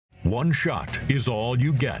One shot is all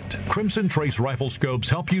you get. Crimson Trace rifle scopes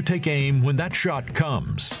help you take aim when that shot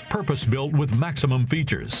comes. Purpose-built with maximum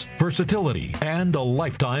features, versatility, and a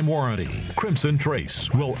lifetime warranty. Crimson Trace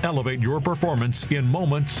will elevate your performance in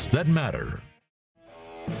moments that matter.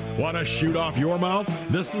 Want to shoot off your mouth?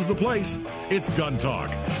 This is the place. It's Gun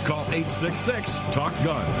Talk. Call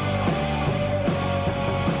 866-TALK-GUN.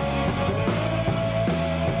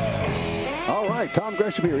 All right, Tom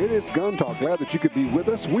Gresham here. It is Gun Talk. Glad that you could be with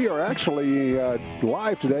us. We are actually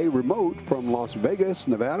live today, remote from Las Vegas,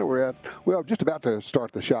 Nevada. We're just about to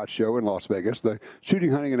start the SHOT Show in Las Vegas, the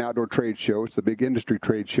Shooting, Hunting, and Outdoor Trade Show. It's the big industry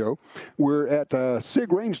trade show. We're at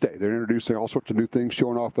SIG Range Day. They're introducing all sorts of new things,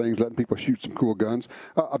 showing off things, letting people shoot some cool guns.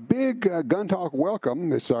 A big Gun Talk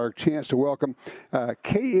welcome. It's our chance to welcome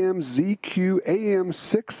KMZQ AM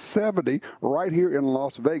 670 right here in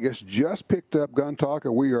Las Vegas. Just picked up Gun Talk,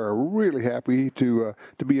 and we are really happy to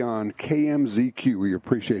be on KMZQ. We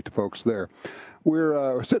appreciate the folks there.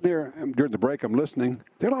 We're sitting here during the break. I'm listening.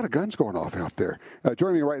 There are a lot of guns going off out there.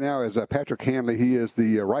 Joining me right now is Patrick Hanley. He is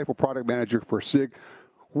the rifle product manager for SIG.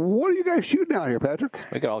 What are you guys shooting out here, Patrick?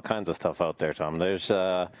 We got all kinds of stuff out there, Tom.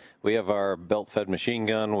 We have our belt-fed machine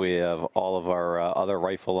gun. We have all of our other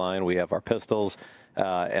rifle line. We have our pistols.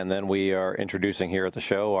 And then we are introducing here at the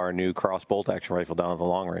show our new cross bolt-action rifle down at the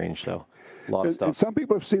long range. So a lot of stuff. And some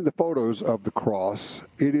people have seen the photos of the cross.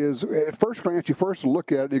 It is, at first glance, you first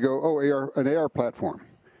look at it, you go, oh, an AR platform.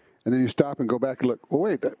 And then you stop and go back and look, oh,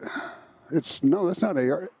 wait, that's not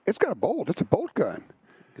AR. It's got a bolt. It's a bolt gun.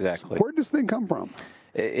 Exactly. Where did this thing come from?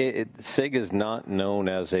 SIG is not known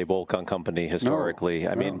as a bolt gun company historically.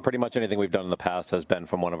 I mean, pretty much anything we've done in the past has been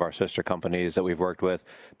from one of our sister companies that we've worked with.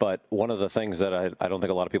 But one of the things that I don't think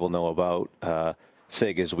a lot of people know about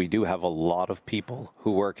SIG is we do have a lot of people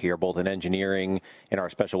who work here, both in engineering, in our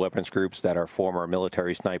special weapons groups that are former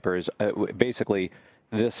military snipers. Basically,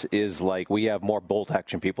 this is like we have more bolt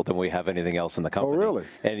action people than we have anything else in the company. Oh, really?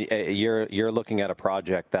 And you're looking at a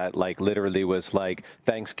project that like literally was like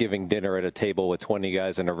Thanksgiving dinner at a table with 20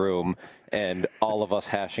 guys in a room and all of us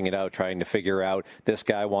hashing it out, trying to figure out this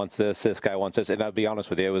guy wants this guy wants this. And I'll be honest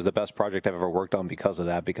with you, it was the best project I've ever worked on because of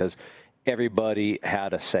that, because everybody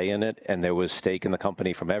had a say in it, and there was stake in the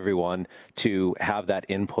company from everyone to have that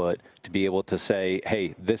input, to be able to say,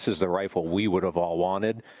 hey, this is the rifle we would have all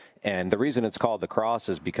wanted. And the reason it's called the Cross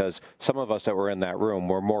is because some of us that were in that room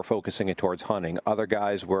were more focusing it towards hunting. Other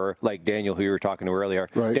guys were, like Daniel, who you were talking to earlier.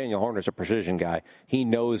 Right. Daniel Horner's a precision guy. He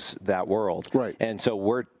knows that world. Right. And so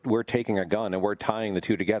we're taking a gun and we're tying the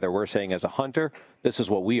two together. We're saying as a hunter, this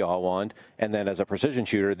is what we all want. And then as a precision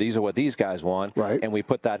shooter, these are what these guys want. Right. And we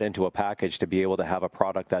put that into a package to be able to have a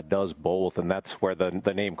product that does both. And that's where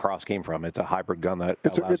the name Cross came from. It's a hybrid gun that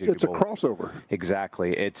allows you to do both. It's a crossover.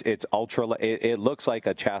 Exactly. It's ultra. It looks like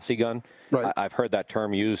a chassis gun. Right. I've heard that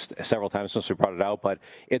term used several times since we brought it out, but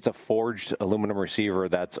it's a forged aluminum receiver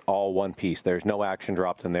that's all one piece. There's no action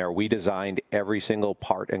dropped in there. We designed every single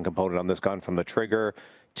part and component on this gun, from the trigger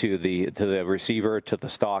to the receiver to the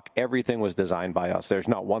stock. Everything was designed by us. There's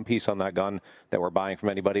not one piece on that gun that we're buying from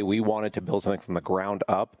anybody. We wanted to build something from the ground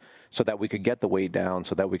up so that we could get the weight down,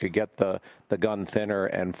 so that we could get the gun thinner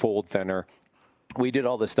and fold thinner. We did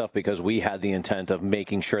all this stuff because we had the intent of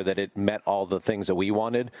making sure that it met all the things that we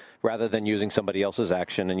wanted, rather than using somebody else's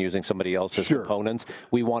action and using somebody else's components.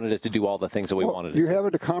 We wanted it to do all the things that we wanted. You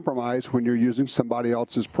have to compromise when you're using somebody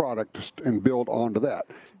else's product and build onto that.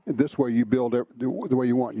 This way you build it the way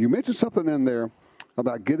you want. You mentioned something in there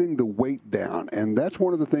about getting the weight down, and that's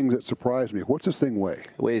one of the things that surprised me. What's this thing weigh?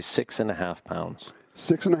 It weighs 6.5 pounds.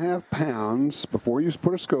 6.5 pounds before you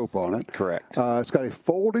put a scope on it. Correct. It's got a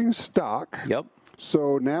folding stock. Yep.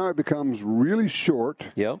 So now it becomes really short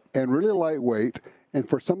and really lightweight. And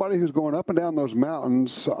for somebody who's going up and down those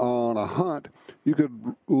mountains on a hunt, you could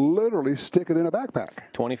literally stick it in a backpack.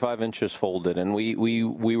 25 inches folded. And we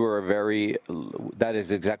were that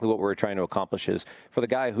is exactly what we were trying to accomplish. Is for the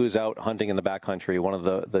guy who's out hunting in the backcountry, one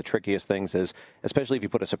of the trickiest things is, especially if you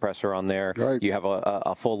put a suppressor on there, you have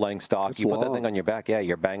a full length stock, you put that thing on your back,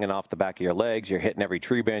 you're banging off the back of your legs, you're hitting every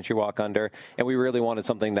tree branch you walk under. And we really wanted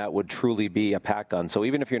something that would truly be a pack gun. So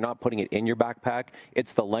even if you're not putting it in your backpack,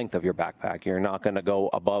 it's the length of your backpack. You're not going to go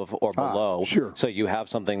above or below. So you have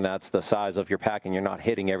something that's the size of your pack and you're not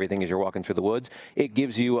hitting everything as you're walking through the woods. It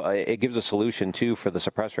gives a solution too for the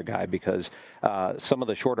suppressor guy, because some of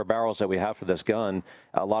the shorter barrels that we have for this gun,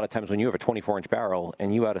 a lot of times when you have a 24-inch barrel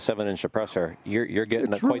and you add a 7-inch suppressor, you're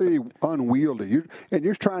getting it's really unwieldy.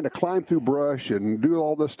 You're trying to climb through brush and do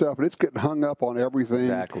all this stuff, and it's getting hung up on everything.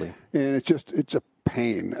 Exactly. And it's a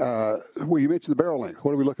pain. Well, you mentioned the barrel length.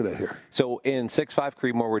 What are we looking at here? So in 6.5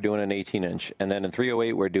 Creedmoor, we're doing an 18-inch, and then in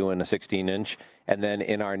 308, we're doing a 16-inch, and then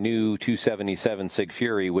in our new 277 SIG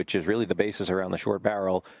Fury, which is really the basis around the short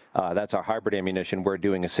barrel, that's our hybrid ammunition. We're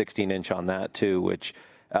doing a 16-inch on that too, which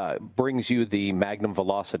brings you the magnum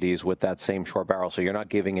velocities with that same short barrel, so you're not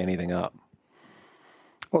giving anything up.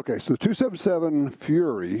 Okay, so the 277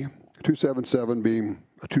 Fury, 277 being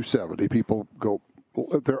a 270, people go,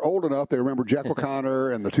 if they're old enough, they remember Jack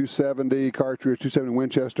O'Connor and the 270 cartridge, 270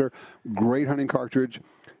 Winchester, great hunting cartridge.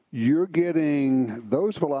 You're getting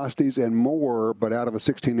those velocities and more, but out of a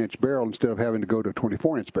 16-inch barrel instead of having to go to a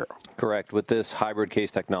 24-inch barrel. Correct. With this hybrid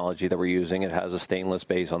case technology that we're using, it has a stainless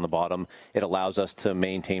base on the bottom. It allows us to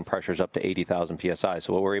maintain pressures up to 80,000 psi.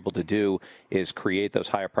 So what we're able to do is create those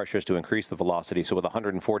higher pressures to increase the velocity. So with a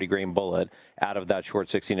 140-grain bullet, out of that short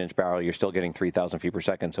 16-inch barrel, you're still getting 3,000 feet per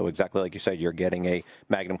second. So exactly like you said, you're getting a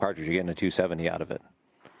Magnum cartridge. You're getting a 270 out of it.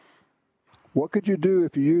 What could you do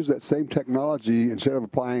if you use that same technology, instead of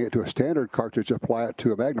applying it to a standard cartridge, apply it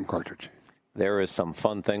to a Magnum cartridge? There is some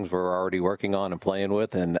fun things we're already working on and playing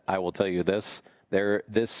with, and I will tell you this,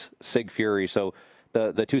 this SIG Fury, so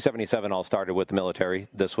the 277 all started with the military.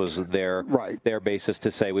 This was their basis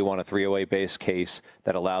to say we want a 308 base case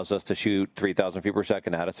that allows us to shoot 3,000 feet per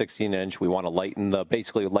second at a 16-inch. We want to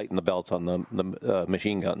basically lighten the belts on the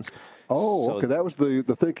machine guns. Oh, so, okay. That was the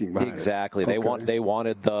thinking behind exactly. it. Exactly. They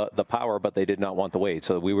wanted the power, but they did not want the weight.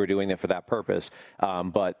 So we were doing it for that purpose.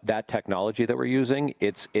 But that technology that we're using,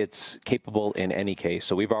 it's capable in any case.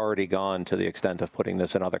 So we've already gone to the extent of putting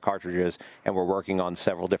this in other cartridges, and we're working on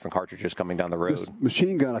several different cartridges coming down the road. This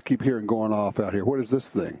machine gun I keep hearing going off out here. What is this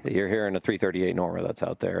thing? You're hearing a 338 Norma that's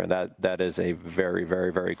out there, and that is a very,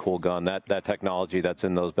 very, very cool gun. That technology that's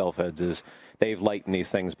in those bell feds they've lightened these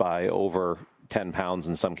things by over 10 pounds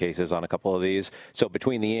in some cases on a couple of these. So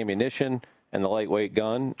between the ammunition and the lightweight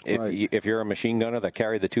gun, if you're a machine gunner that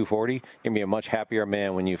carried the 240, you're going to be a much happier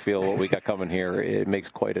man when you feel what we got coming here. It makes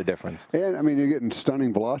quite a difference. And, I mean, you're getting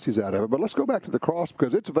stunning velocities out of it. But let's go back to the Cross,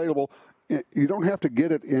 because it's available. You don't have to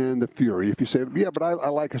get it in the Fury. If you say, yeah, but I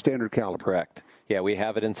like a standard caliber. Correct. Yeah, we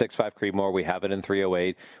have it in 6.5 Creedmoor. We have it in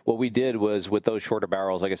 308. What we did was, with those shorter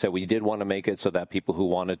barrels, like I said, we did want to make it so that people who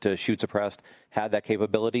wanted to shoot suppressed had that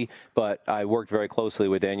capability. But I worked very closely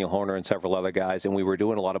with Daniel Horner and several other guys, and we were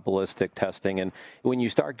doing a lot of ballistic testing. And when you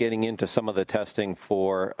start getting into some of the testing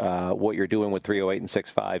for what you're doing with 308 and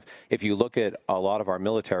 6.5, if you look at a lot of our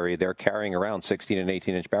military, they're carrying around 16 and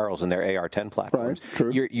 18-inch barrels in their AR-10 platforms.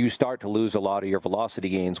 Right, true. You start to lose a lot of your velocity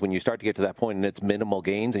gains when you start to get to that point, and it's minimal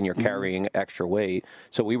gains, and you're carrying extra weight.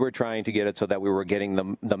 So we were trying to get it so that we were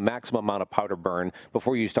getting the maximum amount of powder burn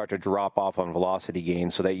before you start to drop off on velocity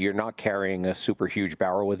gains, so that you're not carrying a super huge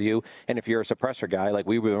barrel with you. And if you're a suppressor guy, like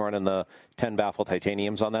we were running the 10 baffle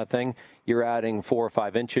titaniums on that thing, you're adding 4 or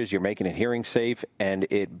 5 inches, you're making it hearing safe, and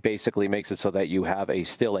it basically makes it so that you have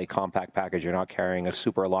still a compact package. You're not carrying a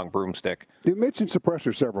super long broomstick. You mentioned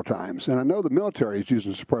suppressors several times, and I know the military is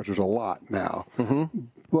using suppressors a lot now.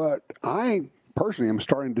 But personally, I'm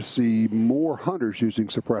starting to see more hunters using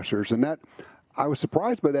suppressors, and that I was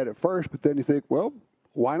surprised by that at first, but then you think, well,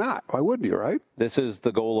 why not? Why wouldn't you, right? This is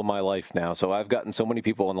the goal of my life now. So I've gotten so many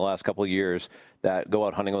people in the last couple of years that go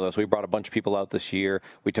out hunting with us. We brought a bunch of people out this year.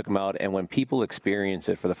 We took them out, and when people experience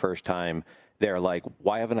it for the first time, they're like,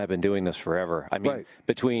 why haven't I been doing this forever? I mean,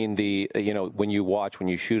 between when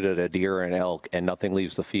you shoot at a deer or an elk and nothing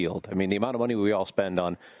leaves the field. I mean, the amount of money we all spend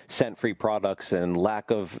on scent-free products and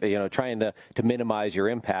lack of, trying to minimize your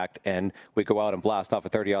impact, and we go out and blast off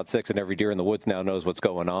a 30-06 and every deer in the woods now knows what's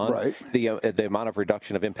going on. Right. The amount of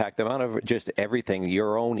reduction of impact, the amount of just everything,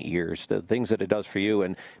 your own ears, the things that it does for you,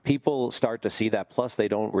 and people start to see that. Plus, they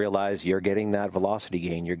don't realize you're getting that velocity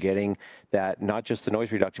gain. You're getting that, not just the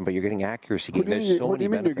noise reduction, but you're getting accuracy gain. There's so what do you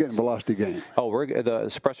mean benefits. You're getting velocity gain? Oh, the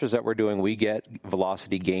suppressors that we're doing, we get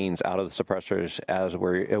velocity gains out of the suppressors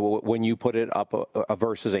when you put it up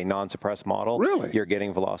versus a non-suppressed model. Really? You're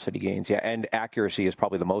getting velocity gains. Yeah, and accuracy is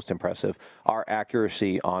probably the most impressive. Our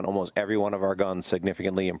accuracy on almost every one of our guns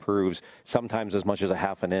significantly improves, sometimes as much as a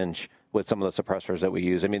half an inch with some of the suppressors that we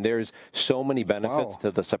use. I mean, there's so many benefits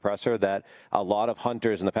to the suppressor that a lot of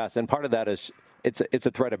hunters in the past, and part of that is it's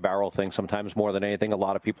a threaded barrel thing sometimes more than anything. A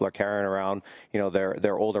lot of people are carrying around,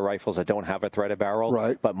 their older rifles that don't have a threaded barrel.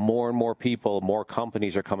 Right. But more and more people, more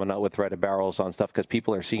companies are coming out with threaded barrels on stuff because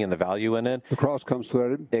people are seeing the value in it. The Cross comes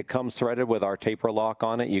threaded? It comes threaded with our taper lock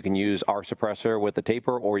on it. You can use our suppressor with the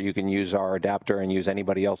taper, or you can use our adapter and use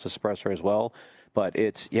anybody else's suppressor as well. But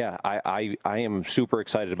it's, I am super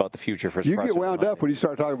excited about the future for suppressors. You get wound up when you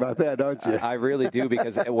start talking about that, don't you? I really do,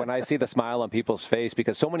 because when I see the smile on people's face,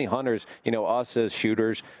 because so many hunters, us as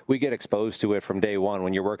shooters, we get exposed to it from day one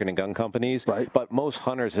when you're working in gun companies. Right. But most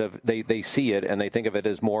hunters they see it and they think of it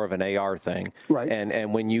as more of an AR thing. Right.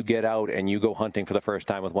 And when you get out and you go hunting for the first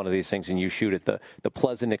time with one of these things and you shoot it, the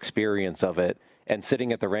pleasant experience of it, and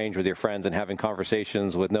sitting at the range with your friends and having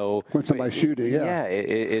conversations with when somebody's shooting,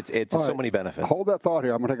 it's so many benefits. Hold that thought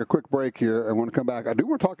here. I'm going to take a quick break here and want to come back. I do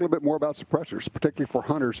want to talk a little bit more about suppressors, particularly for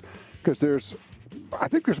hunters, because I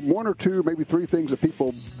think there's one or two, maybe three things that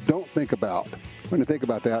people don't think about when they think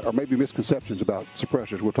about that, or maybe misconceptions about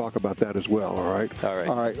suppressors. We'll talk about that as well, all right? All right.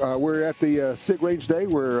 All right. We're at the SIG Range Day.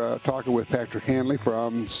 We're talking with Patrick Hanley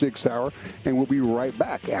from SIG Sauer, and we'll be right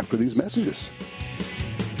back after these messages.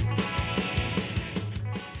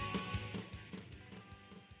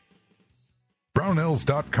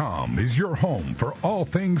 Brownells.com is your home for all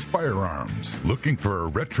things firearms. Looking for a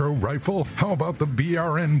retro rifle? How about the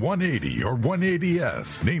BRN 180 or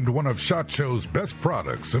 180S? Named one of SHOT Show's best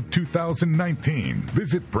products of 2019.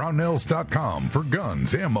 Visit Brownells.com for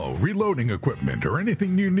guns, ammo, reloading equipment, or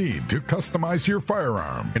anything you need to customize your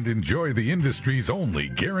firearm. And enjoy the industry's only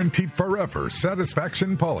guaranteed forever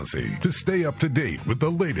satisfaction policy. To stay up to date with the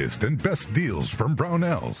latest and best deals from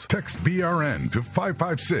Brownells, text BRN to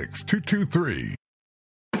 556-223.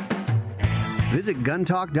 Visit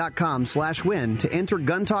guntalk.com/win to enter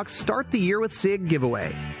Gun Talk's Start the Year with SIG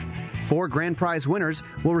giveaway. 4 grand prize winners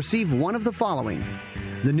will receive one of the following: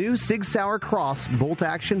 the new SIG Sauer Cross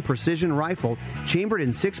bolt-action precision rifle chambered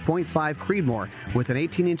in 6.5 Creedmoor with an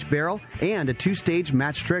 18-inch barrel and a 2-stage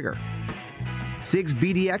match trigger. SIG's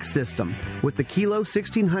BDX system with the Kilo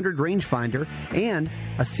 1600 rangefinder and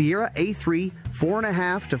a Sierra A3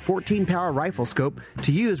 4.5 to 14 power rifle scope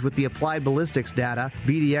to use with the Applied Ballistics Data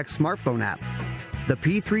BDX smartphone app. The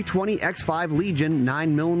P320 X5 Legion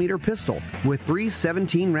 9mm pistol with 3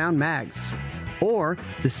 17-round mags. Or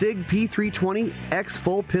the SIG P320 X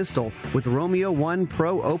full pistol with Romeo 1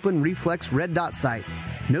 Pro Open Reflex red dot sight.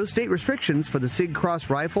 No state restrictions for the SIG Cross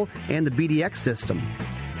rifle and the BDX system.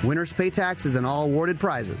 Winners pay taxes on all awarded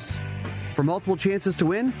prizes. For multiple chances to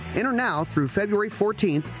win, enter now through February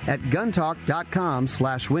 14th at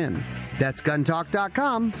guntalk.com/win. That's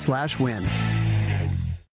guntalk.com/win.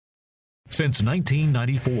 Since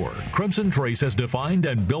 1994, Crimson Trace has defined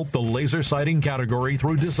and built the laser sighting category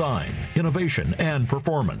through design, innovation, and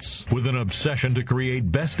performance. With an obsession to create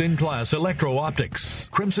best-in-class electro-optics,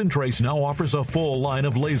 Crimson Trace now offers a full line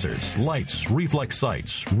of lasers, lights, reflex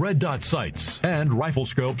sights, red dot sights, and rifle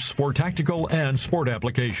scopes for tactical and sport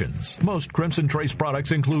applications. Most Crimson Trace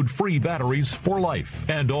products include free batteries for life,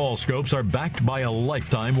 and all scopes are backed by a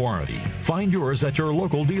lifetime warranty. Find yours at your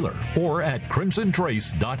local dealer or at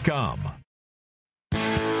crimsontrace.com.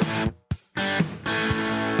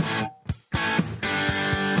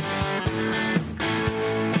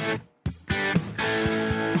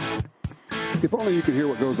 If only you could hear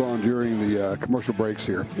what goes on during the commercial breaks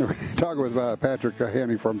here. Talking with Patrick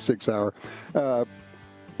Hanley from SIG Sauer.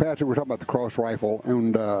 Patrick, we're talking about the cross rifle,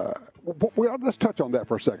 and let's touch on that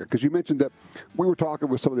for a second, because you mentioned that we were talking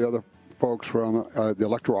with some of the other folks from the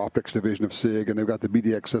electro-optics division of SIG, and they've got the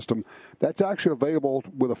BDX system. That's actually available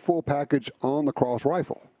with a full package on the cross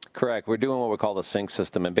rifle. Correct. We're doing what we call the sync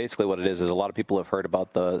system, and basically what it is a lot of people have heard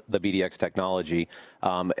about the BDX technology,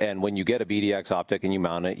 and when you get a BDX optic and you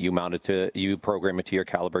program it to your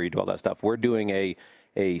caliber, you do all that stuff. We're doing a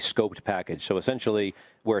scoped package. So essentially,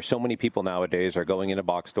 where so many people nowadays are going into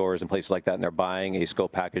box stores and places like that, and they're buying a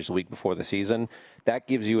scope package the week before the season, that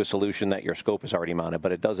gives you a solution that your scope is already mounted,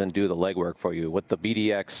 but it doesn't do the legwork for you. What the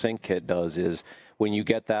BDX sync kit does is, when you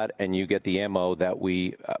get that and you get the ammo that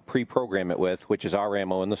we pre-program it with, which is our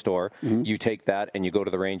ammo in the store, you take that and you go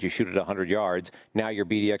to the range, you shoot it 100 yards. Now your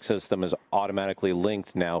BDX system is automatically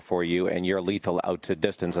linked now for you, and you're lethal out to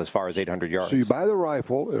distance as far as 800 yards. So you buy the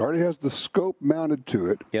rifle, it already has the scope mounted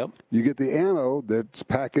to it. Yep. You get the ammo that's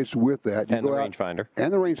packaged with that. You and the rangefinder.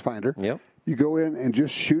 And the rangefinder. Yep. You go in and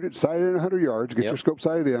just shoot it sighted in 100 yards, get your scope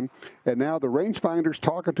sighted in, and now the rangefinder's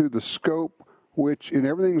talking to the scope, and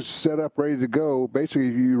everything's set up, ready to go. Basically,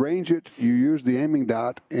 if you range it, you use the aiming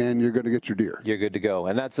dot, and you're going to get your deer. You're good to go.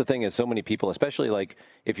 And that's the thing is, so many people, especially like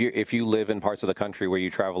if you live in parts of the country where you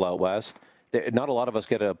travel out west, not a lot of us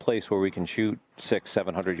get a place where we can shoot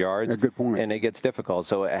 600-700 yards. Yeah, good point. And it gets difficult.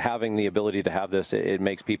 So having the ability to have this, it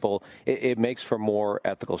makes people, it makes for more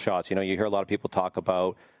ethical shots. You know, you hear a lot of people talk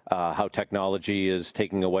about how technology is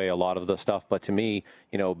taking away a lot of the stuff. But to me,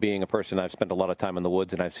 being a person, I've spent a lot of time in the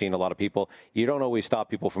woods and I've seen a lot of people. You don't always stop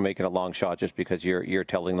people from making a long shot just because you're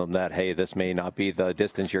telling them that, hey, this may not be the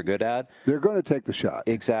distance you're good at. They're going to take the shot.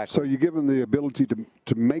 Exactly. So you give them the ability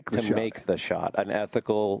to make the shot. To make the shot, an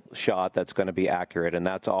ethical shot that's going to be accurate, and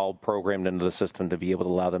that's all programmed into the system to be able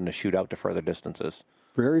to allow them to shoot out to further distances.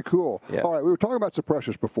 Very cool. Yeah. All right, we were talking about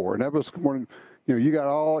suppressors before, and that was when you got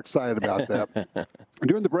all excited about that.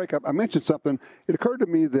 During the break, I mentioned something. It occurred to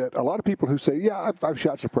me that a lot of people who say, yeah, I've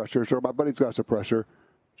shot suppressors, or my buddy's got a suppressor,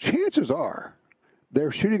 chances are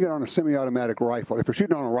they're shooting it on a semi-automatic rifle. If they're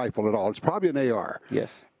shooting on a rifle at all, it's probably an AR. Yes.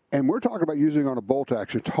 And we're talking about using it on a bolt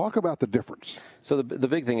action. Talk about the difference. So the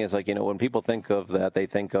big thing is, when people think of that, they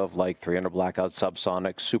think of 300 blackout,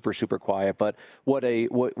 subsonic, super, super quiet. But what a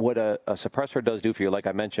suppressor does do for you, like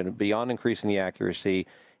I mentioned, beyond increasing the accuracy,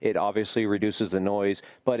 it obviously reduces the noise,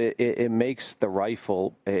 but it makes the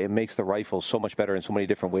rifle so much better in so many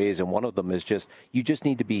different ways. And one of them is you just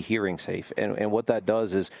need to be hearing safe. And what that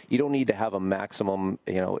does is you don't need to have a maximum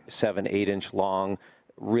 7-8 inch long,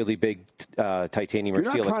 really big titanium or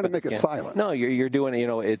steel. You're not trying to make it silent. No, you're doing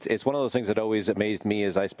it's one of those things that always amazed me.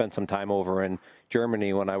 Is I spent some time over in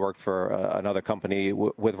Germany when I worked for another company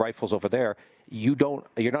with rifles over there. You're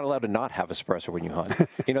not allowed to not have a suppressor when you hunt.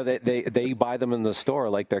 They buy them in the store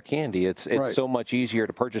like they're candy. It's right. So much easier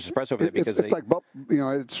to purchase a suppressor over there because it's like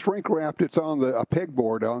it's shrink wrapped. It's on a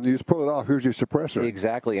pegboard. You just pull it off. Here's your suppressor.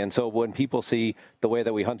 Exactly. And so when people see the way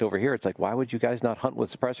that we hunt over here, it's like, why would you guys not hunt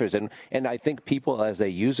with suppressors? And I think people, as they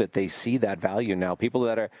use it, they see that value now. People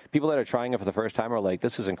that are trying it for the first time are like,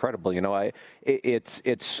 this is incredible.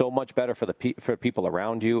 It's so much better for people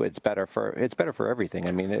around you. It's better for everything.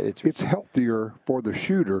 I mean, it's healthier for the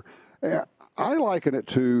shooter. I liken it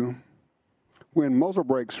to when muzzle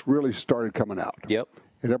brakes really started coming out. Yep.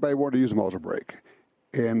 And everybody wanted to use a muzzle brake.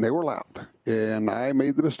 And they were loud. And I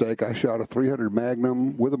made the mistake. I shot a 300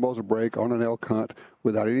 Magnum with a muzzle brake on an elk hunt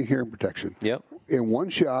without any hearing protection. Yep. In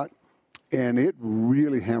one shot, and it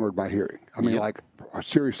really hammered my hearing. I mean,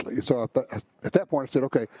 seriously. So at that point, I said,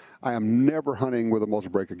 okay, I am never hunting with a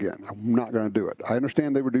muzzle brake again. I'm not going to do it. I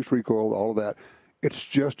understand they reduce recoil, all of that. It's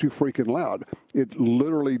just too freaking loud. It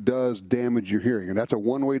literally does damage your hearing, and that's a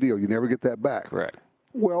one-way deal. You never get that back. Correct.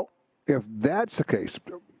 Well, if that's the case,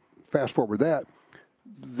 fast forward that,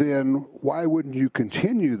 then why wouldn't you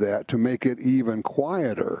continue that to make it even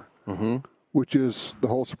quieter, which is the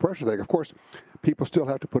whole suppressor thing. Of course, people still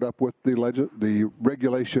have to put up with the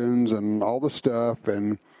regulations and all the stuff,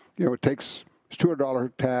 and it's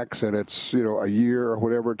 $200 tax, and it's a year or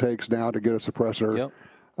whatever it takes now to get a suppressor.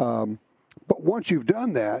 Yep. But once you've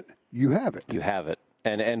done that, you have it. You have it,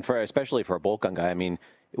 and especially for a bolt gun guy, I mean,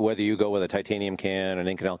 whether you go with a titanium can, an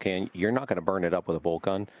Inconel can, you're not going to burn it up with a bolt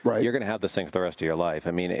gun. Right. You're going to have this thing for the rest of your life.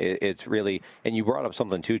 I mean, it's really, and you brought up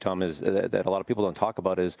something too, Tom, is that a lot of people don't talk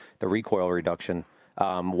about is the recoil reduction.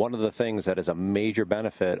 One of the things that is a major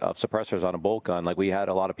benefit of suppressors on a bolt gun, like we had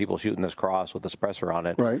a lot of people shooting this cross with the suppressor on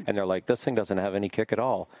it, right. And they're like, this thing doesn't have any kick at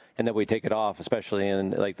all. And then we take it off, especially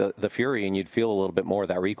in like the Fury, and you'd feel a little bit more of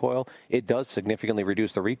that recoil. It does significantly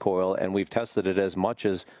reduce the recoil, and we've tested it as much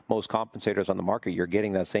as most compensators on the market. You're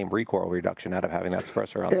getting that same recoil reduction out of having that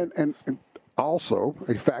suppressor on. And also,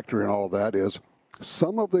 a factor in all of that is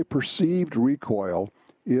some of the perceived recoil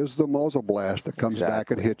is the muzzle blast that comes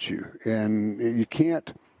back and hits you. And you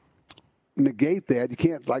can't negate that. You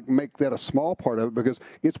can't make that a small part of it because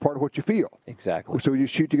it's part of what you feel. Exactly. So when you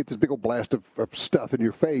shoot, you get this big old blast of stuff in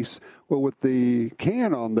your face. Well, with the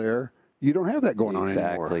can on there, you don't have that going on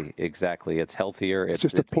anymore. Exactly. It's healthier. It's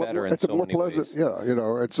better in so many ways.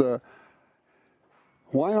 Yeah,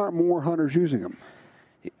 why aren't more hunters using them?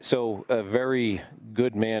 So a very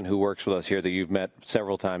good man who works with us here that you've met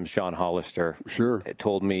several times, John Hollister, sure,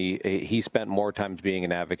 told me he spent more times being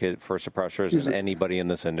an advocate for suppressors than anybody in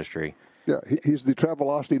this industry. Yeah, he's the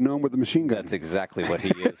Travelocity known with the machine gun. That's exactly what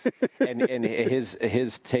he is. and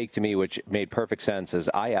his take to me, which made perfect sense, is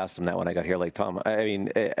I asked him that when I got here, like, Tom, I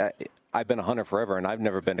mean, I've been a hunter forever, and I've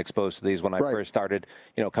never been exposed to these when I first started,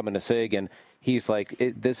 coming to SIG. And he's like,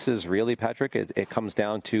 this is really, Patrick, it comes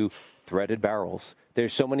down to threaded barrels.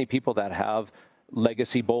 There's so many people that have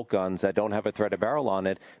legacy bolt guns that don't have a threaded barrel on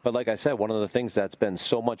it. But like I said, one of the things that's been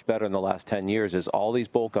so much better in the last 10 years is all these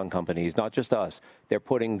bolt gun companies, not just us, they're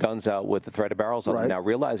putting guns out with the threaded barrels on them now,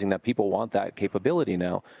 realizing that people want that capability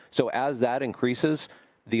now. So as that increases,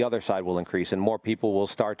 the other side will increase and more people will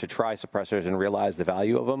start to try suppressors and realize the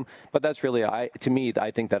value of them. But that's really, to me,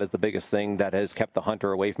 I think that is the biggest thing that has kept the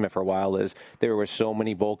hunter away from it for a while is there were so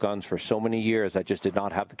many bolt guns for so many years that just did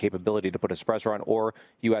not have the capability to put a suppressor on, or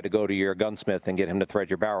you had to go to your gunsmith and get him to thread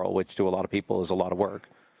your barrel, which to a lot of people is a lot of work.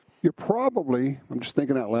 you're probably, I'm just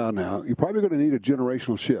thinking out loud now, you're probably going to need a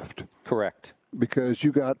generational shift. Correct. Because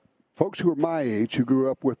you got folks who are my age who grew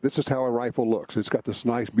up with, this is how a rifle looks. It's got this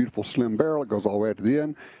nice, beautiful, slim barrel. It goes all the way to the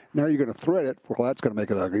end. Now you're going to thread it. Well, that's going to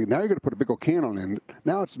make it ugly. Now you're going to put a big old cannon in it.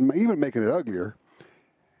 Now it's even making it uglier.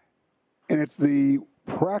 And it's the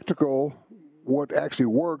practical, what actually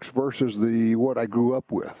works versus the what I grew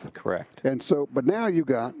up with. Correct. And so, but now you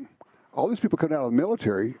got all these people coming out of the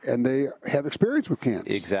military, and they have experience with cans.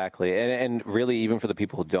 Exactly. And really, even for the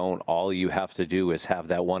people who don't, all you have to do is have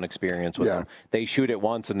that one experience with them. They shoot it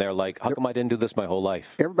once, and they're like, how come I didn't do this my whole life?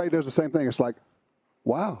 Everybody does the same thing. It's like,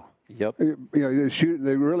 wow. Yep. You know, they shoot,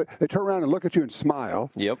 they turn around and look at you and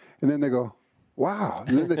smile. Yep. And then they go, wow.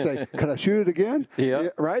 And then they say, can I shoot it again? Yep. Yeah.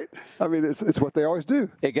 Right? I mean, it's what they always do.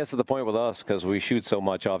 It gets to the point with us, because we shoot so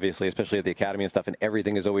much, obviously, especially at the academy and stuff, and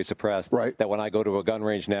everything is always suppressed. Right. That when I go to a gun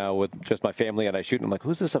range now with just my family and I shoot, I'm like,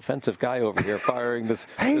 who's this offensive guy over here firing this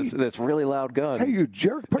this really loud gun? Hey, you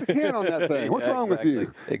jerk, put a can on that thing. What's wrong with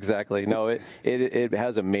you? Exactly. No, it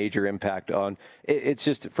has a major impact on, it's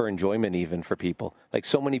just for enjoyment even for people. Like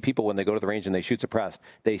so many people, when they go to the range and they shoot suppressed,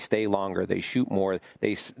 they stay longer, they shoot more.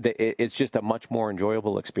 It's just a much more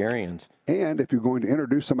enjoyable experience. And if you're going to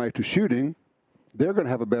introduce somebody to shooting, they're going to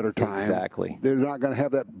have a better time. Exactly. They're not going to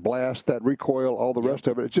have that blast, that recoil, all the rest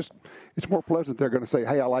of it. It's more pleasant. They're going to say,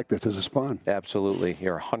 hey, I like this. This is fun. Absolutely.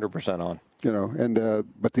 You're 100% on. You know, and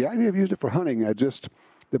but the idea of using it for hunting,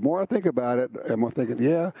 the more I think about it, I'm more thinking,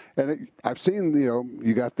 yeah. And I've seen,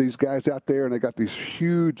 you got these guys out there, and they got these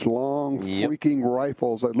huge, long, freaking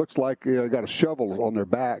rifles. It looks like they got a shovel on their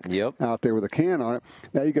back out there with a can on it.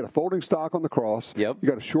 Now you got a folding stock on the cross. Yep. You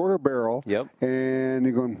got a shorter barrel. Yep. And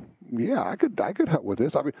you're going, yeah, I could hunt with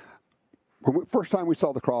this. I mean, first time we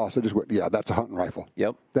saw the cross, I just went, yeah, that's a hunting rifle.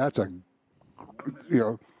 Yep. That's a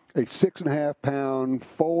 6.5 pound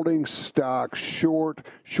folding stock short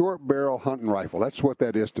barrel hunting rifle. That's what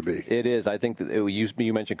that is to be. It is. I think that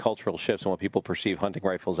you mentioned cultural shifts and what people perceive hunting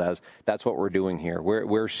rifles as. That's what we're doing here.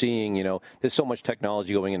 We're seeing, there's so much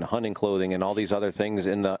technology going into hunting clothing and all these other things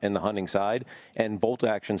in the hunting side, and bolt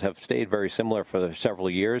actions have stayed very similar for several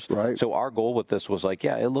years. Right. So our goal with this was like,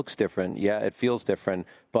 yeah, it looks different. Yeah, it feels different.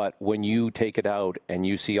 But when you take it out and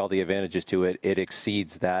you see all the advantages to it, it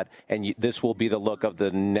exceeds that. And this will be the look of the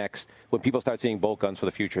next, when people start seeing bolt guns for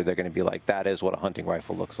the future, they're going to be like, that is what a hunting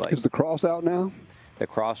rifle looks like. Is the cross out now? The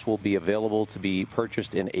cross will be available to be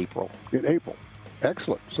purchased in April. In April.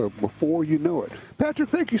 Excellent. So before you know it. Patrick,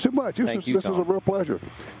 thank you so much. This is a real pleasure.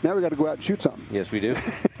 Now we got to go out and shoot something. Yes, we do.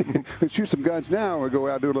 We shoot some guns now, and we go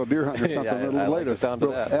out and do a little deer hunting or something a little later.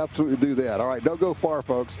 We'll absolutely do that. All right, don't go far,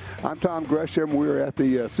 folks. I'm Tom Gresham. We're at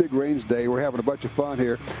the SIG Range Day. We're having a bunch of fun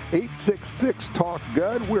here. 866 Talk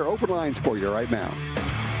Gun. We're open lines for you right now.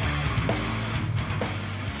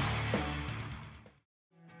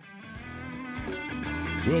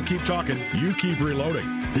 We'll keep talking. You keep reloading.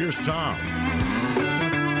 Here's Tom.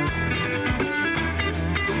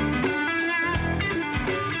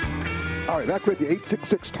 All right, back with you,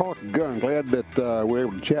 866 Talk Gun. Glad that we're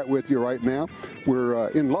able to chat with you right now. We're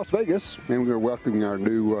in Las Vegas, and we're welcoming our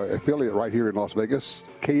new affiliate right here in Las Vegas,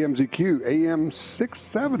 KMZQ AM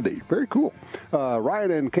 670. Very cool.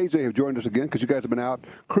 Ryan and KJ have joined us again because you guys have been out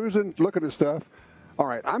cruising, looking at stuff. All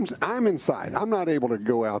right, I'm inside. I'm not able to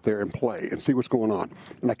go out there and play and see what's going on.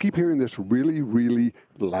 And I keep hearing this really, really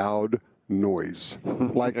loud noise.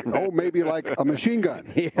 Like, maybe like a machine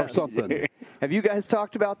gun or something. Have you guys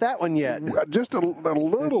talked about that one yet? Just a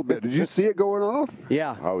little bit. Did you see it going off?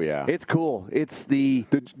 Yeah. Oh, yeah. It's cool. It's the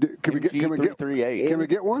can we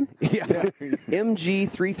get one? Yeah.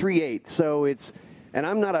 MG338. So it's, and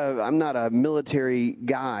I'm not a military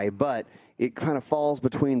guy, but it kind of falls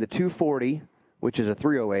between the 240, which is a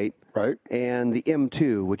 308, right, and the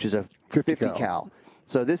M2, which is a 50 cal.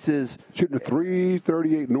 So this is shooting a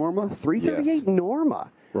 338 Norma. 338 yes. Norma.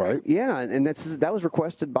 Right. Yeah, and that was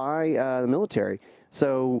requested by the military.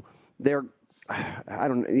 So there's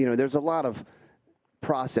a lot of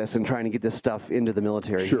process in trying to get this stuff into the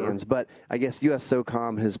military hands. But I guess U.S.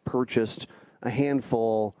 SOCOM has purchased a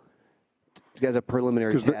handful. You guys have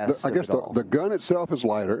preliminary tests. I guess the gun itself is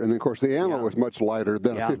lighter, and of course the ammo is much lighter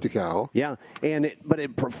than a 50 cal. Yeah, but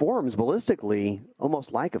it performs ballistically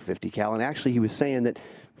almost like a 50 cal. And actually, he was saying that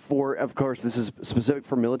of course, this is specific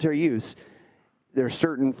for military use. There are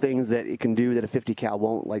certain things that it can do that a 50 cal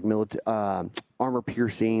won't, like armor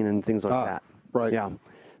piercing and things like that. Right. Yeah.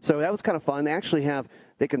 So that was kind of fun.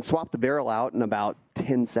 They can swap the barrel out in about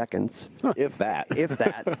 10 seconds. If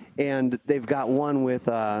that. And they've got one with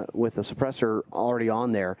a suppressor already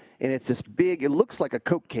on there. And it's this big, it looks like a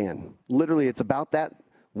Coke can. Literally, it's about that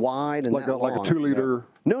wide and like that a, like long. a 2-liter.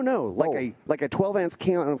 No, like a 12-ounce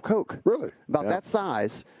can of Coke. Really? About that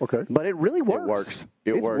size. Okay. But it really works.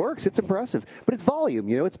 It works. It's impressive. But it's volume,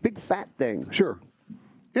 it's a big fat thing. Sure.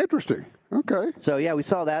 Interesting. Okay. So, yeah, we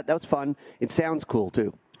saw that. That was fun. It sounds cool,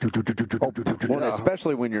 too. Well,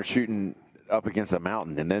 especially when you're shooting up against a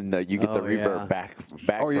mountain, and then you get the reverb back.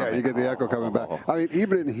 Oh, yeah, you get the echo coming back. I mean,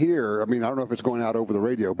 even in here, I don't know if it's going out over the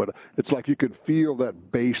radio, but it's like you could feel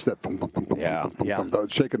that bass, that thump, thump, thump, thump, thump,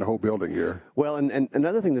 thump, shaking the whole building here. Well, and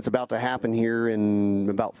another thing that's about to happen here in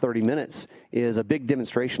about 30 minutes is a big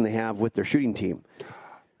demonstration they have with their shooting team.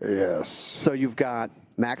 Yes. So you've got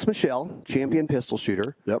Max Michelle, champion pistol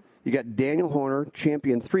shooter. Yep. You got Daniel Horner,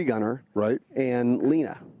 champion 3-gunner. Right. And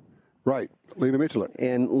Lena. Right. Lena Mitchell.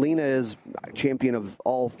 And Lena is champion of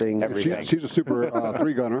all things. She's a super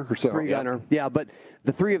 3-gunner herself. 3-gunner. Yeah, but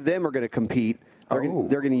the three of them are going to compete. They're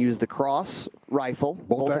going to use the Cross rifle,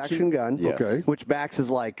 bolt-action gun, Okay. which Max is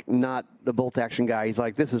like not the bolt-action guy. He's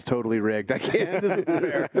like, this is totally rigged. I can't. This isn't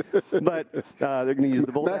fair. But they're going to use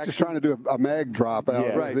the bolt-action. Max is trying to do a mag drop out.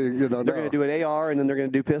 Yeah. Right. They're going to do an AR, and then they're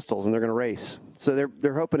going to do pistols, and they're going to race. So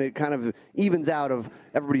they're hoping it kind of evens out of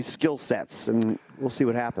everybody's skill sets, and we'll see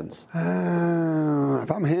what happens.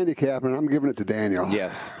 If I'm handicapping, I'm giving it to Daniel.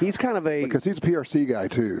 Yes. He's kind of a... Because he's a PRC guy,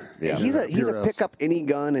 too. Yeah. He's a pick up any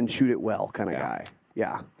gun and shoot it well kind of guy.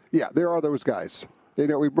 Yeah. Yeah, there are those guys.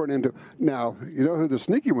 We've run into... Now, you know who the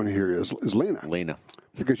sneaky one here is Lena. Lena.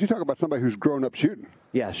 Because you talk about somebody who's grown up shooting.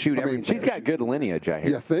 Yeah, everything. She's got good lineage, I hear.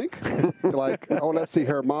 You think? Let's see,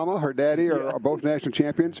 her mama, her daddy are both national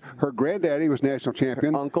champions. Her granddaddy was national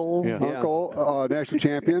champion. Uncle. National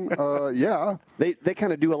champion. They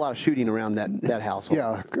kind of do a lot of shooting around that household.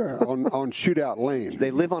 Yeah, on Shootout Lane.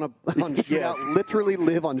 They live on Shootout, literally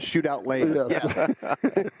live on Shootout Lane. Yes.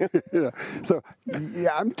 Yeah. So,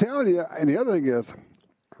 I'm telling you, and the other thing is,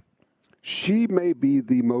 she may be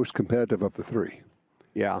the most competitive of the three.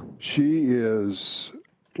 Yeah. She is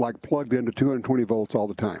like plugged into 220 volts all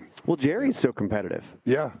the time. Well, Jerry's so competitive.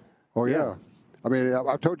 Yeah. Oh, yeah. I mean,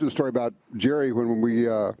 I've told you the story about Jerry when we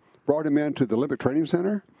brought him into the Olympic Training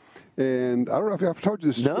Center. And I don't know if I've told you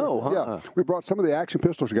this story. No, huh? Yeah. We brought some of the action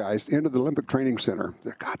pistols guys into the Olympic Training Center.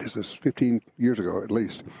 God, this is 15 years ago at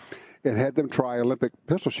least. And had them try Olympic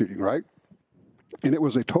pistol shooting, right? And it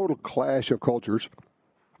was a total clash of cultures.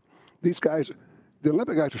 These guys... The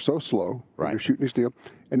Olympic guys are so slow when they're shooting this deal,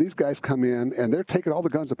 and these guys come in and they're taking all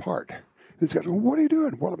the guns apart. And these guys go, "What are you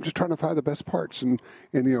doing?" "Well, I'm just trying to find the best parts and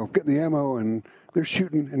getting the ammo." And they're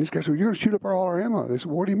shooting, and these guys go, "You're going to shoot up all our ammo." They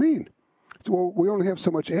said, "What do you mean?" I said, "Well, we only have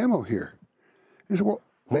so much ammo here." They said, "Well,"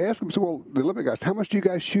 they asked them, "Well, the Olympic guys, how much do you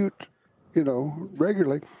guys shoot,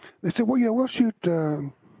 regularly?" They said, "Well, we'll shoot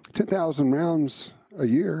 10,000 rounds a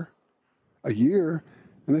year." And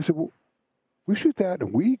they said, "Well, we shoot that in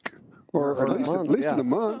a week." Or at least in a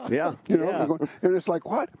month. Yeah. And it's like,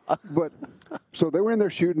 what? But so they were in there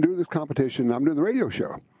shooting, doing this competition, and I'm doing the radio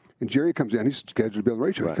show. And Jerry comes in. He's scheduled to be on the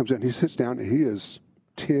radio show. He comes in, he sits down, and he is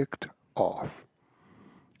ticked off.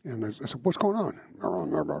 And I said, "What's going on?"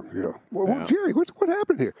 Well, Jerry, what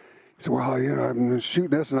happened here? He said, "Well, I'm shooting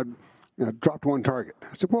this, and I dropped one target."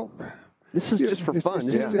 I said, "Well, this is just for fun.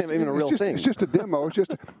 This isn't even a real thing. It's just a demo. It's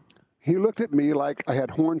just." He looked at me like I had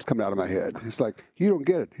horns coming out of my head. He's like, "You don't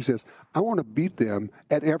get it." He says, "I want to beat them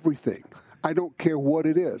at everything. I don't care what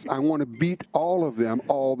it is. I want to beat all of them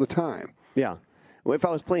all the time." Yeah. Well, if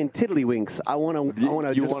I was playing tiddlywinks, I want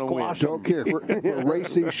to just squash them. Don't care. We're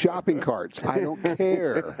racing shopping carts. I don't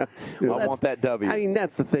care. I want that W. I mean,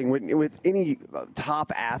 that's the thing. With any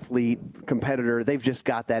top athlete competitor, they've just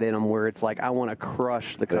got that in them where it's like, I want to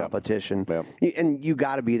crush the competition. Yeah. And you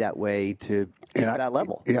got to be that way to get to that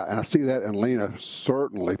level. Yeah, and I see that in Lena,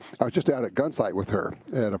 certainly. I was just out at Gunsight with her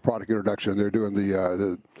at a product introduction. They're doing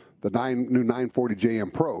the new 940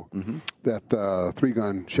 JM Pro, that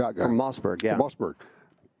 3-gun shotgun. From Mossberg, yeah. From Mossberg.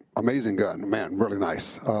 Amazing gun. Man, really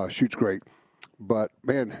nice. Shoots great. But,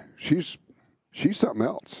 man, she's something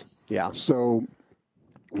else. Yeah. So,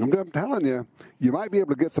 I'm telling you, you might be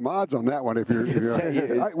able to get some odds on that one if you're.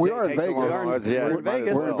 We are in Vegas. We're in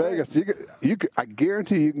Vegas. We're in Vegas. I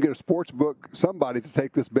guarantee you can get a sports book, somebody to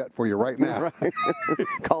take this bet for you right now. Right.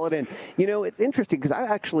 Call it in. It's interesting because I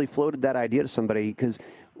actually floated that idea to somebody because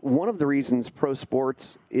one of the reasons pro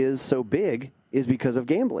sports is so big is because of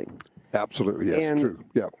gambling. Absolutely, yes, true.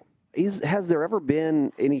 Yeah. Has there ever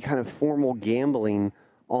been any kind of formal gambling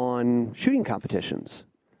on shooting competitions?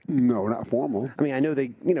 No, not formal. I mean, I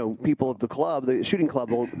know people at the club, the shooting club,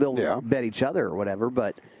 they'll bet each other or whatever,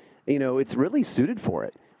 but, it's really suited for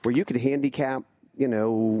it, where you could handicap,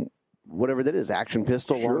 whatever that is, action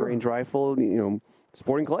pistol, long-range rifle,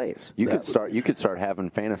 sporting clays. You could start having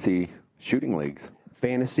fantasy shooting leagues.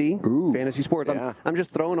 fantasy sports. Yeah. I'm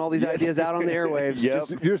just throwing all these ideas out on the airwaves.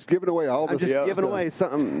 You're just giving away all this. I'm just giving away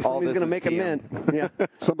something. Somebody's going to make a mint. Yeah.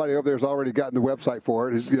 Somebody over there's already gotten the website for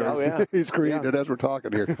it. He's creating it as we're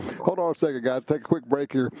talking here. Hold on a second, guys. Take a quick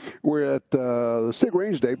break here. We're at the SIG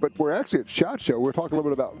Range Day, but we're actually at SHOT Show. We're talking a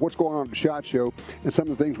little bit about what's going on at the SHOT Show and some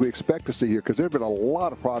of the things we expect to see here, because there have been a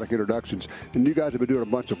lot of product introductions, and you guys have been doing a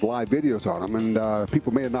bunch of live videos on them, and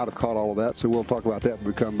people may not have caught all of that, so we'll talk about that when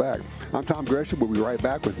we come back. I'm Tom Gresham. We'll be right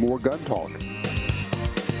back with more Gun Talk.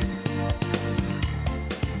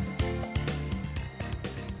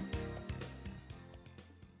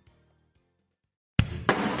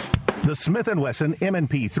 The Smith & Wesson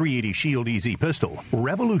M&P 380 Shield EZ pistol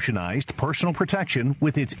revolutionized personal protection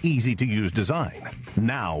with its easy-to-use design.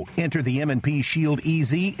 Now, enter the M&P Shield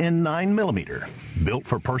EZ in 9mm. Built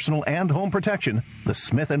for personal and home protection, the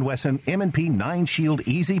Smith & Wesson M&P 9 Shield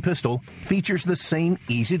EZ pistol features the same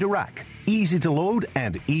easy-to-rack, easy-to-load,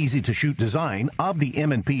 and easy-to-shoot design of the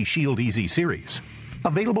M&P Shield EZ series.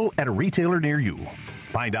 Available at a retailer near you.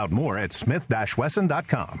 Find out more at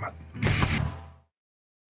smith-wesson.com.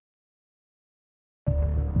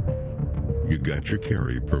 You got your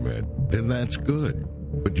carry permit, and that's good.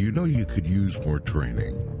 But you know you could use more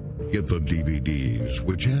training. Get the DVDs,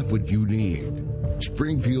 which have what you need.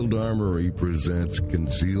 Springfield Armory presents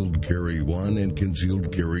Concealed Carry 1 and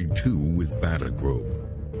Concealed Carry 2 with Bata Group.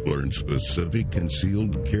 Learn specific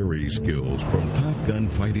concealed carry skills from Top Gun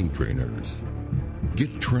fighting trainers.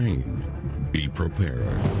 Get trained. Be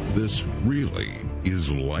prepared. This really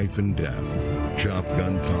is life and death.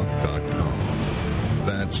 ShopGunTalk.com.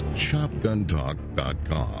 That's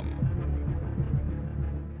ShopGunTalk.com.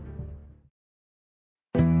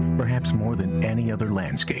 Perhaps more than any other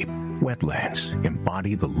landscape, wetlands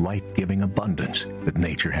embody the life-giving abundance that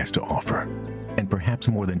nature has to offer. And perhaps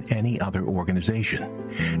more than any other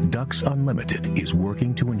organization, Ducks Unlimited is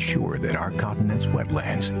working to ensure that our continent's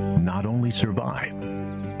wetlands not only survive,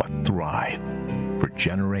 but thrive for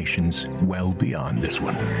generations well beyond this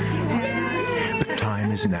one. The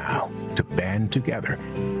time is now to band together.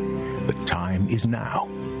 The time is now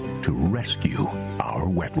to rescue our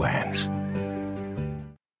wetlands.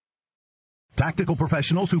 Tactical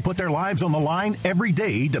professionals who put their lives on the line every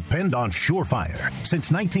day depend on Surefire.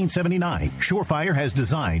 Since 1979, Surefire has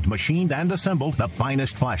designed, machined, and assembled the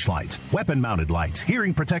finest flashlights, weapon-mounted lights,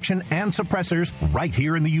 hearing protection, and suppressors right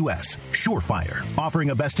here in the U.S. Surefire,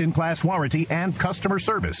 offering a best-in-class warranty and customer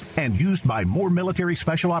service, and used by more military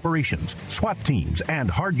special operations, SWAT teams,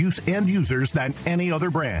 and hard-use end users than any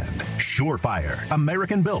other brand. Surefire,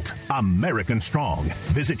 American-built, American-strong.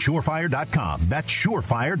 Visit Surefire.com. That's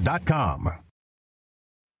Surefire.com.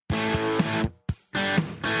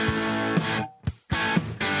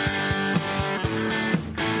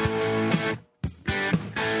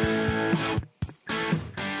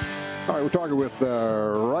 All right, we're talking with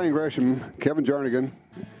Ryan Gresham, Kevin Jarnigan.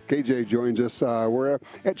 KJ joins us. We're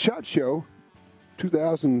at SHOT Show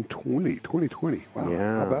 2020. Wow,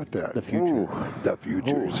 yeah, how about that? The future. Ooh, the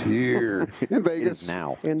future's here in Vegas.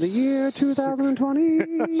 Now. In the year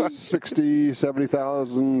 2020. 60,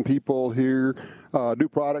 70,000 people here. New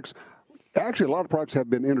products. Actually, a lot of products have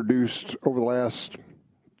been introduced over the last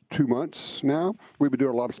 2 months now. We've been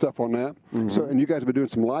doing a lot of stuff on that. Mm-hmm. So, and you guys have been doing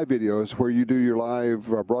some live videos where you do your live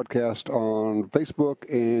broadcast on Facebook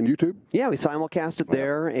and YouTube? Yeah, we simulcast it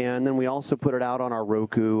there, and then we also put it out on our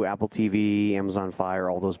Roku, Apple TV, Amazon Fire,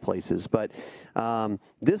 all those places. But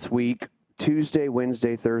this week, Tuesday,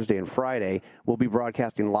 Wednesday, Thursday, and Friday, we'll be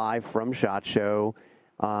broadcasting live from SHOT Show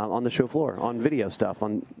on the show floor, on video stuff,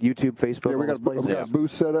 on YouTube, Facebook. Yeah, we got a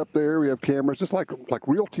booth set up there. We have cameras, just like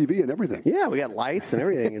real TV and everything. Yeah, we got lights and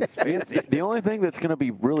everything. It's fancy. The only thing that's going to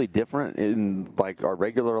be really different in like our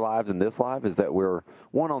regular lives and this live is that we're,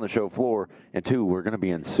 one, on the show floor, and two, we're going to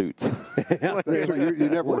be in suits. You never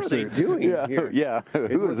wear suits. What are they doing here? Yeah.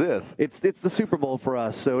 Who is this? It's the Super Bowl for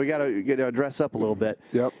us, so we got to dress up a little bit.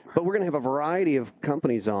 Yep. But we're going to have a variety of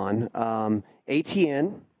companies on.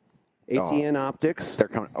 ATN Optics. They're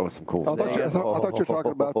coming. Oh, some cool. I thought you were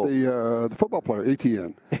talking about the football player,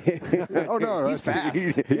 ATN. Oh no, he's fast. He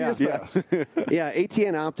is fast. Yeah,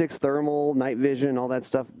 ATN Optics, thermal, night vision, all that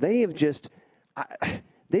stuff. They have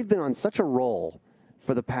they've been on such a roll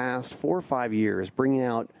for the past 4 or 5 years, bringing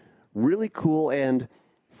out really cool and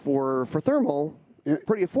for thermal,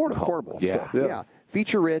 pretty affordable. Yeah.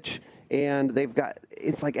 Feature rich. And they've got,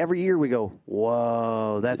 it's like every year we go,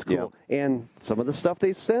 whoa, that's cool. Yeah. And some of the stuff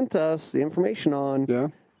they sent us, the information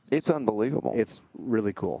on, it's unbelievable. It's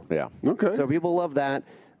really cool. Yeah. Okay. So people love that.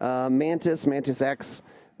 Mantis X,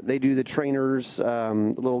 they do the trainers,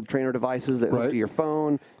 little trainer devices that hook to your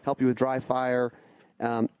phone, help you with dry fire.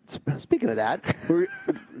 Speaking of that,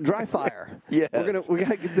 dry fire. Yes. We got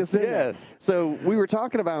to get this in. Yes. So we were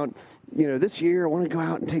talking about, this year I want to go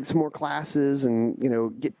out and take some more classes and,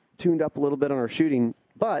 get tuned up a little bit on our shooting.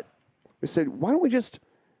 But we said, why don't we just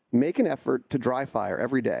make an effort to dry fire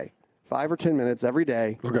every day, 5 or 10 minutes every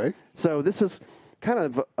day. Okay. So this is kind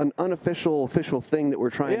of an official thing that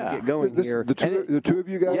we're trying to get going here. The two of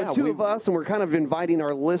you guys? Yeah, the two of us, and we're kind of inviting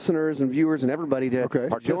our listeners and viewers and everybody to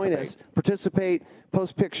join us, participate,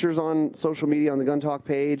 post pictures on social media on the Gun Talk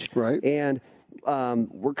page. Right. And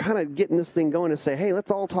we're kind of getting this thing going to say, hey,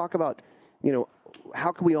 let's all talk about,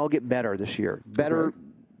 how can we all get better this year? Better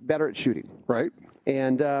at shooting. Right.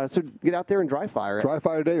 And so get out there and dry fire it. Dry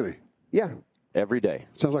fire daily. Yeah. Every day.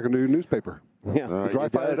 Sounds like a new newspaper. Yeah. Dry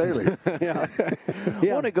fire daily. Yeah.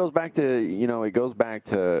 Well, and it goes back to,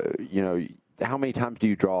 how many times do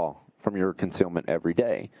you draw from your concealment every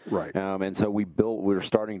day? Right. And so we're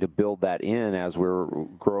starting to build that in as we're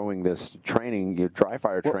growing this training, dry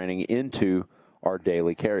fire training into our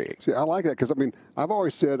daily carrying. See, I like that because, I've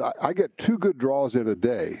always said I get 2 good draws in a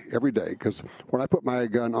day, every day, because when I put my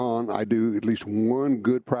gun on, I do at least 1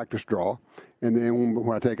 good practice draw. And then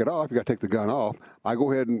when I take it off, you got to take the gun off. I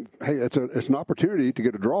go ahead and, hey, it's an opportunity to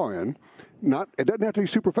get a draw in. It doesn't have to be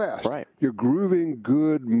super fast. Right. You're grooving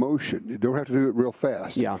good motion. You don't have to do it real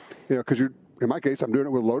fast. Yeah. Because in my case, I'm doing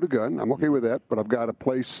it with a loaded gun. I'm okay with that, but I've got a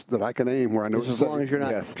place that I can aim where I know as long as you're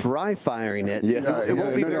not dry firing it. Yes. It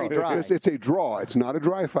won't be very dry. It's a draw. It's not a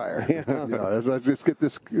dry fire. Yeah. Let's just get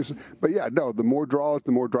this. But yeah, no, the more draws,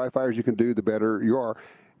 the more dry fires you can do, the better you are.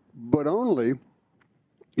 But only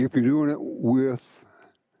if you're doing it with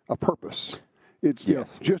a purpose. It's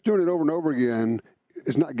just doing it over and over again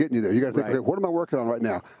is not getting you there. You got to think, okay, what am I working on right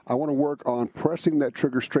now? I want to work on pressing that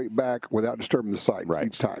trigger straight back without disturbing the sight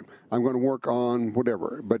each time. I'm going to work on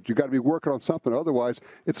whatever, but you got to be working on something. Otherwise,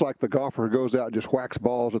 it's like the golfer who goes out and just whacks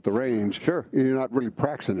balls at the range. Sure. And you're not really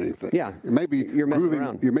practicing anything. Yeah. Maybe you're messing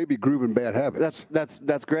around. You may be grooving bad habits.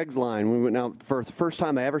 That's Greg's line. We went out for the first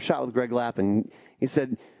time I ever shot with Greg Lappin. He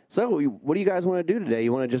said, so, what do you guys want to do today?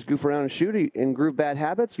 You want to just goof around and shoot and groove bad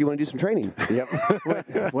habits? You want to do some training?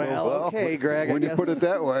 Yep. well, okay, Greg. When you put it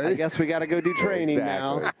that way. I guess we got to go do training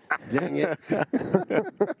now. Dang it.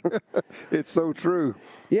 It's so true.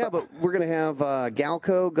 Yeah, but we're going to have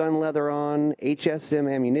Galco gun leather on,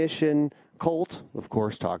 HSM ammunition, Colt, of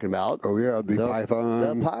course, talking about. Oh, yeah, the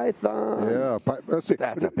Python. The Python. Yeah, let's see.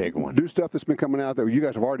 That's a big one. New stuff that's been coming out that you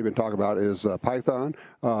guys have already been talking about is Python.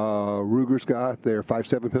 Ruger's got their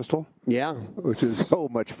 5.7 pistol. Yeah. Which is so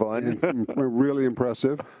much fun. Really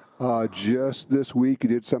impressive. Just this week, you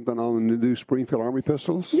did something on the new Springfield Armory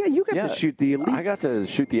pistols. Yeah, you got to shoot the Elites. I got to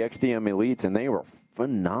shoot the XDM Elites, and they were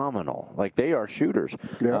phenomenal. Like, they are shooters.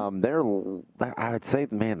 Yeah. I would say,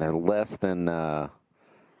 man, they're less than...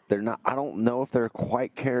 they're not. I don't know if they're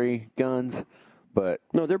quite carry guns, but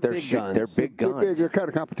no, they're big guns. They're big guns. They're kind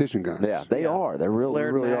of competition guns. Yeah, they are. They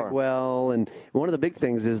really are. Well, and one of the big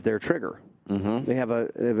things is their trigger. Mm-hmm. They have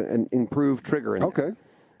an improved trigger in there. Okay.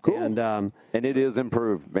 Cool. And it is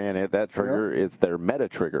improved, man. That trigger, it's their meta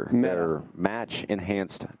trigger, their match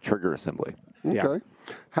enhanced trigger assembly. Okay. Yeah.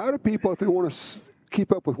 How do people, if they want to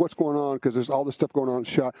keep up with what's going on, because there's all this stuff going on in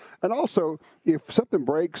shot, and also if something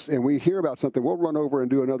breaks and we hear about something, we'll run over and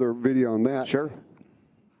do another video on that. Sure.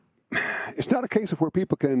 It's not a case of where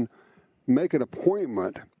people can make an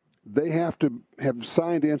appointment. They have to have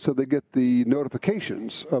signed in so they get the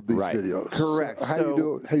notifications of these videos. Correct. So how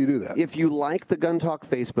do you do that? If you like the Gun Talk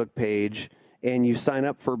Facebook page and you sign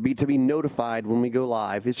up to be notified when we go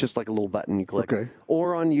live, it's just like a little button you click. Okay.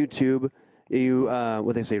 Or on YouTube, you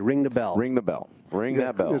what they say, ring the bell. Ring the bell. Ring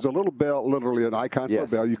that bell. There's a little bell, literally an icon for a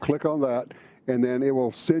bell. You click on that, and then it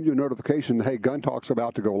will send you a notification, hey, Gun Talk's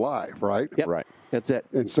about to go live, right? Yep. Right. That's it.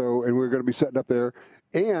 And we're going to be setting up there.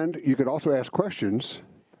 And you can also ask questions.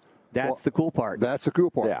 That's the cool part. That's the cool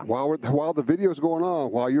part. Yeah. While the video's going on,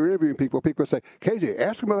 while you're interviewing people say, KJ,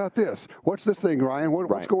 ask them about this. What's this thing, Ryan?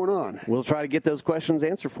 What's going on? We'll try to get those questions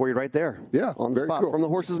answered for you right there. Yeah. On the spot, cool. from the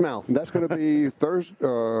horse's mouth. And that's going to be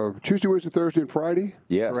Tuesday, Wednesday, Thursday, and Friday.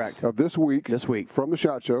 Yes. Correct. Of this week. This week. From the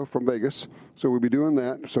SHOT Show from Vegas. So we'll be doing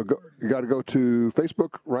that. So you got to go to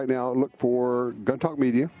Facebook right now, look for Gun Talk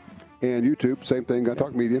Media, and YouTube, same thing, Gun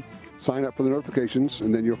Talk Media. Sign up for the notifications,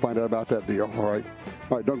 and then you'll find out about that deal. All right,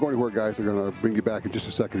 don't go anywhere, guys. They're going to bring you back in just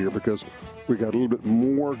a second here because we got a little bit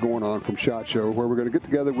more going on from SHOT Show where we're going to get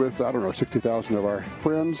together with, 60,000 of our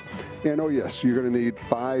friends. And, oh, yes, you're going to need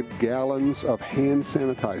 5 gallons of hand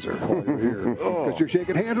sanitizer while you're here because you're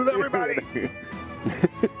shaking hands with everybody.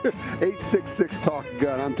 866 Talk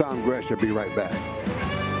Gun. I'm Tom Gresham. Be right back.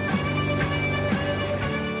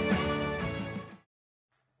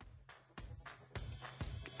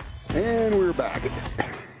 back.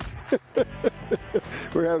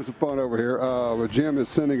 We're having some fun over here. Jim is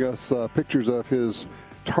sending us pictures of his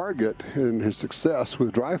target and his success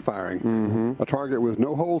with dry firing. Mm-hmm. A target with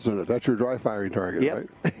no holes in it. That's your dry firing target, yep.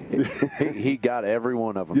 right? he got every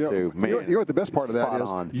one of them, too. Man, you know what the best part of that is?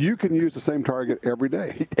 on. You can use the same target every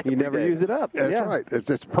day. You never use it up. That's right.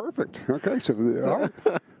 It's perfect. Okay, so all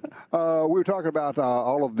right. We were talking about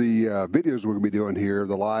all of the videos we're going to be doing here,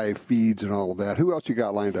 the live feeds and all of that. Who else you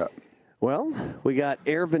got lined up? Well, we got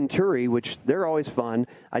Air Venturi, which they're always fun.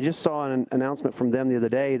 I just saw an announcement from them the other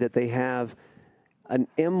day that they have an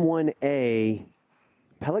M1A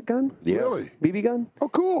pellet gun? Yes. Really? BB gun? Oh,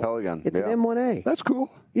 cool. Pellet gun. It's an M1A. That's cool.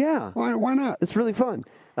 Yeah. Why not? It's really fun.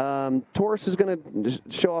 Taurus is going to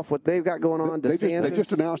show off what they've got going on. They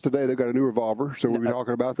just announced today they've got a new revolver, so we'll be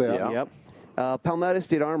talking about that. Yeah. Yep. Palmetto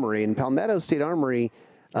State Armory. And Palmetto State Armory...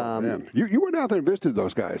 you went out there and visited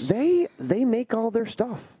those guys. They make all their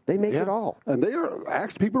stuff. They make it all. And they are,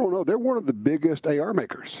 actually, people don't know, they're one of the biggest AR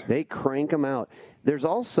makers. They crank them out. There's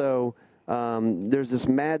also... there's this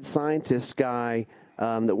mad scientist guy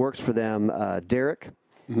that works for them, Derek,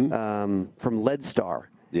 from Lead Star.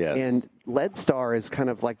 Yes. And Lead Star is kind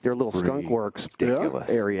of like their little skunk works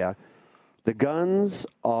area. The guns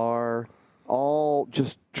are all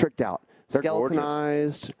just tricked out, They're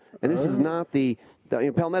skeletonized. Gorgeous. And this is not the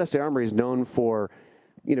Palmetto State Armory is known for,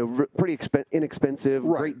 pretty inexpensive,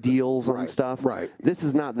 great deals on stuff. Right. This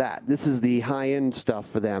is not that. This is the high-end stuff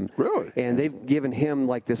for them. Really? And they've given him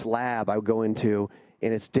like this lab I would go into,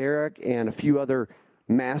 and it's Derek and a few other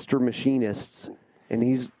master machinists,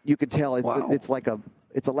 and you could tell it's like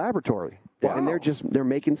it's a laboratory. Wow. And they're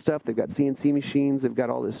making stuff. They've got CNC machines. They've got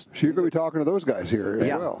all this. So you're going to be talking to those guys here as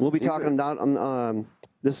well. We'll be talking about on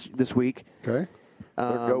this week. Okay.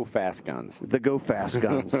 They're go-fast guns. The go-fast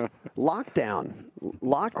guns. Lockdown.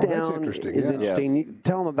 That's interesting. Is interesting. You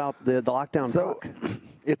tell them about the Lockdown puck.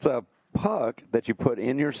 It's a puck that you put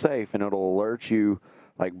in your safe, and it'll alert you,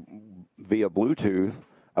 like, via Bluetooth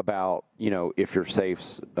about, if your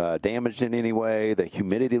safe's damaged in any way, the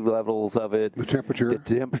humidity levels of it. The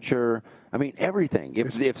temperature. I mean, everything.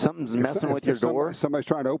 If something's messing with your door. Somebody's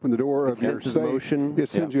trying to open the door of your safe. Motion. It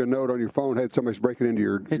sends you a note on your phone, hey, somebody's breaking into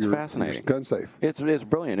your fascinating. Gun safe. It's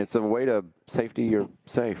brilliant. It's a way to safety your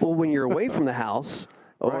safe. Well, when you're away from the house,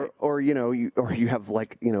 or you have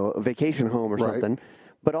like a vacation home or something,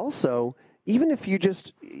 but also even if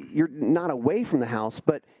you're not away from the house,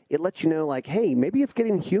 but it lets you know, like, hey, maybe it's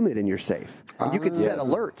getting humid in your safe. And you could set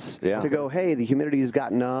alerts to go, hey, the humidity has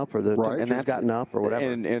gotten up, or the temperature's gotten up, or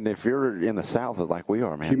whatever. And if you're in the South, like we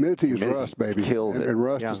are, man. Humidity is rust, baby. Kills it. And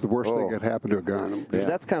rust is the worst thing that could happen to a gun. So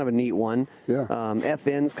that's kind of a neat one. Yeah.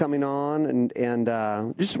 FN's coming on, and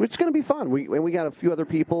it's going to be fun. We got a few other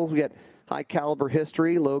people. We got High Caliber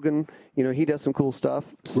History. Logan, he does some cool stuff.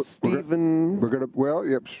 Stephen. We're going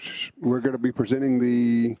to be presenting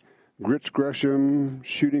the Grits Gresham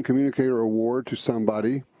Shooting Communicator Award to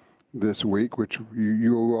somebody this week, which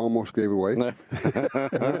you almost gave away.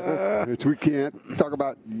 Which we can't talk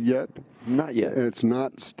about yet. Not yet. It's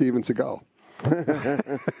not Steven Seagal.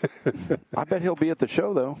 I bet he'll be at the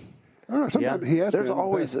show, though. He has There's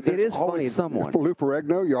always funny. Someone. Lou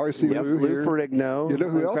Ferrigno, you always see Lou here. Lou Ferrigno, you know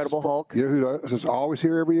who Incredible else? Hulk. You know who else is always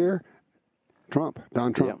here every year? Don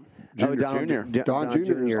Trump. Yep. Jr. Don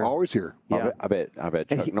Jr. is always here. Yeah. I bet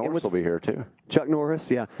Chuck Norris will be here, too. Chuck Norris,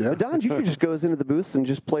 yeah. But Don Jr. just goes into the booths and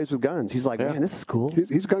just plays with guns. He's like, man, this is cool.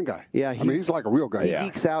 He's a gun guy. Yeah. He's like a real guy. He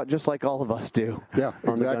geeks out just like all of us do. Yeah,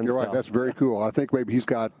 exactly right. That's very cool. I think maybe he's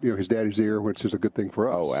got his daddy's ear, which is a good thing for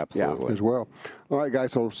us. Oh, absolutely. As well. All right,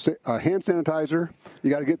 guys, so hand sanitizer. You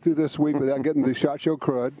got to get through this week without getting the SHOT Show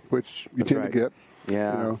crud, which you tend to get.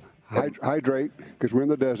 Yeah. Hydrate, because we're in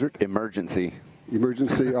the desert. Emergency,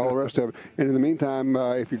 all the rest of it. And in the meantime,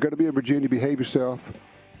 if you're going to be in Virginia, behave yourself.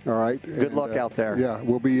 All right. Good luck out there. Yeah,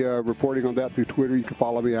 we'll be reporting on that through Twitter. You can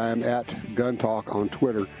follow me. I am at Gun Talk on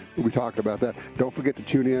Twitter. We'll be talking about that. Don't forget to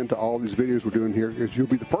tune in to all these videos we're doing here, because you'll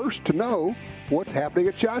be the first to know what's happening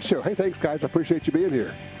at SHOT Show. Hey, thanks, guys. I appreciate you being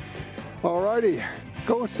here. All righty.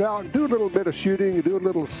 Go out, do a little bit of shooting, do a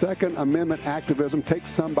little Second Amendment activism. Take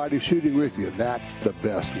somebody shooting with you. That's the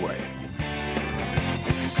best way.